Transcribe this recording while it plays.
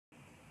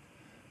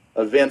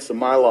events of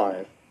my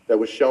life that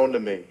was shown to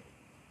me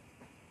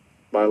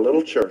by a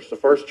little church, the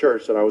first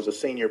church that I was a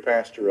senior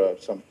pastor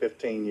of some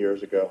 15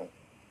 years ago.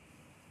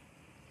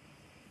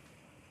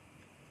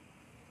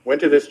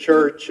 Went to this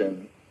church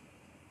and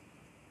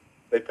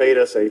they paid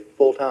us a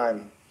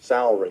full-time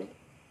salary.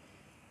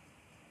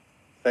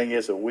 Thing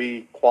is that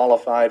we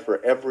qualified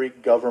for every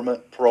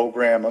government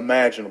program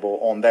imaginable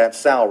on that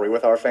salary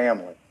with our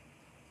family.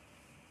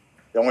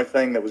 The only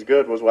thing that was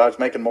good was, well, I was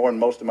making more than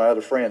most of my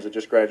other friends that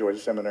just graduated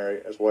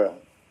seminary as well.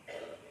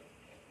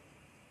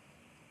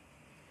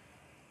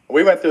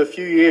 We went through a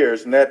few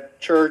years, and that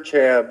church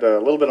had a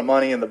little bit of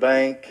money in the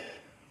bank,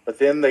 but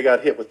then they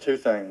got hit with two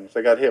things.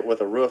 They got hit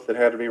with a roof that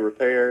had to be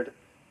repaired,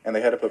 and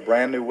they had to put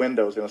brand new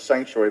windows in a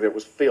sanctuary that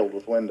was filled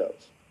with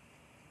windows.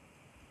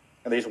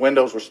 And these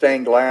windows were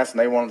stained glass, and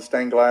they wanted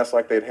stained glass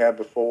like they'd had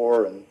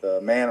before, and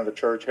the man of the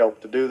church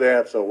helped to do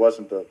that, so it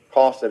wasn't the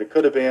cost that it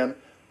could have been.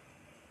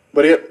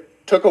 But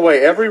it took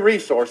away every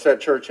resource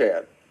that church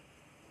had.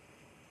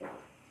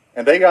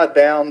 And they got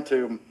down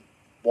to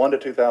 $1,000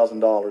 to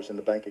 $2,000 in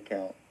the bank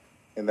account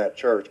in that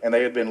church. And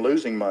they had been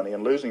losing money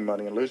and losing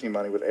money and losing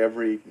money with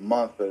every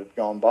month that had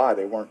gone by.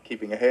 They weren't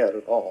keeping ahead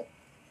at all.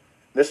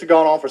 This had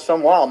gone on for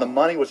some while, and the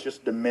money was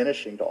just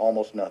diminishing to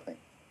almost nothing.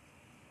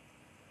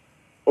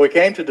 When we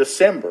came to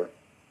December,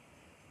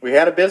 we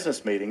had a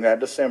business meeting that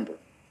December.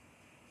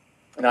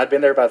 And I'd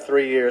been there about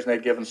 3 years, and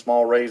they'd given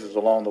small raises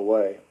along the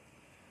way.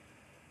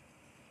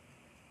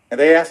 And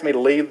they asked me to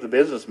leave the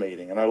business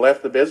meeting, and I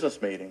left the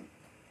business meeting.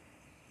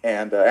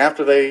 And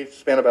after they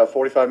spent about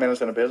 45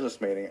 minutes in a business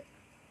meeting,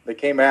 they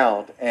came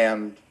out,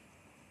 and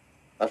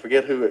I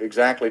forget who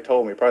exactly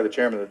told me, probably the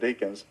chairman of the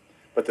deacons,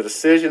 but the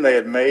decision they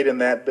had made in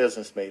that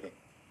business meeting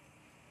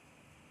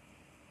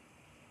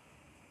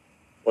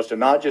was to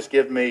not just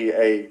give me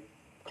a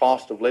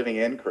cost of living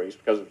increase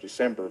because of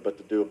December, but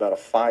to do about a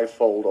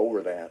 5-fold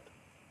over that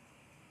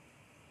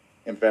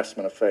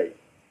investment of faith.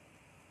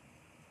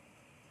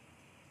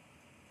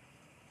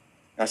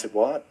 I said,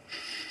 what?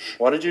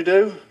 What did you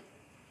do?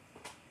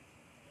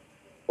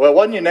 Well, it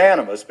wasn't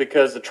unanimous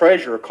because the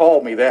treasurer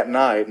called me that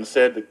night and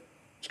said that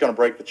it's going to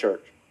break the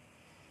church.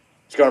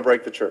 It's going to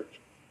break the church.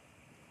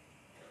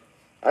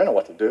 I didn't know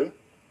what to do.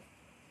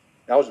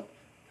 I was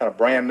kind of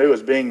brand new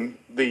as being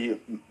the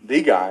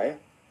guy.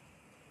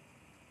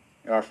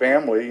 And our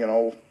family,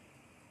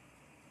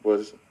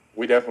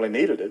 we definitely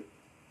needed it.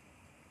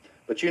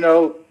 But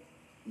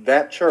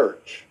that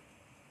church,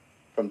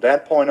 from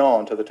that point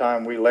on to the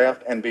time we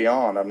left and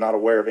beyond, I'm not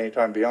aware of any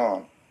time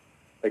beyond,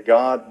 that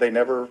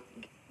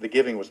the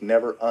giving was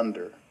never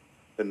under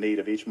the need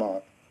of each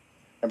month.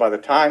 And by the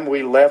time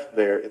we left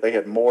there, they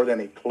had more than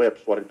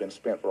eclipsed what had been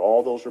spent for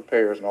all those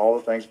repairs and all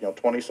the things,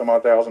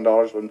 $20-some-odd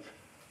thousand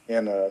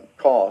in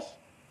costs,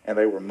 and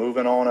they were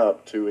moving on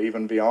up to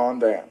even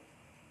beyond that.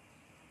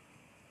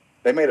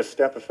 They made a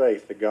step of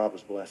faith that God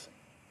was blessing.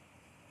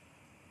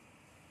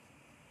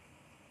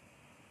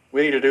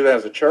 We need to do that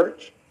as a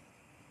church.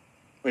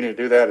 We need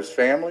to do that as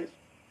families.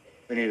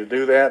 We need to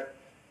do that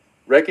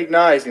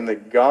recognizing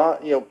that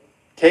God,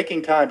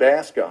 taking time to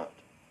ask God,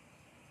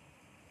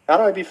 how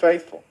do I be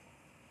faithful?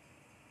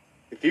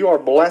 If you are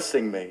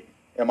blessing me,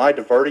 am I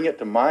diverting it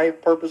to my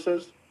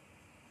purposes?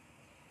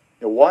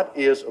 What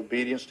is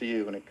obedience to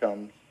you when it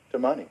comes to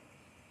money?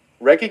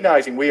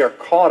 Recognizing we are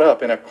caught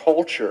up in a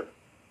culture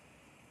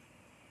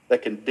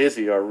that can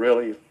dizzy our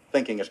really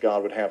thinking as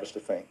God would have us to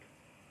think.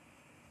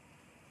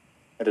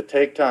 And to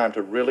take time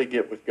to really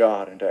get with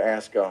God and to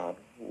ask God,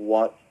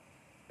 what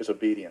is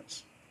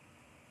obedience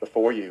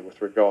before you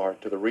with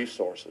regard to the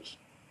resources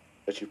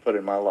that you put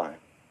in my life?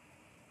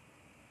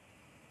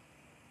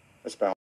 Let's bow.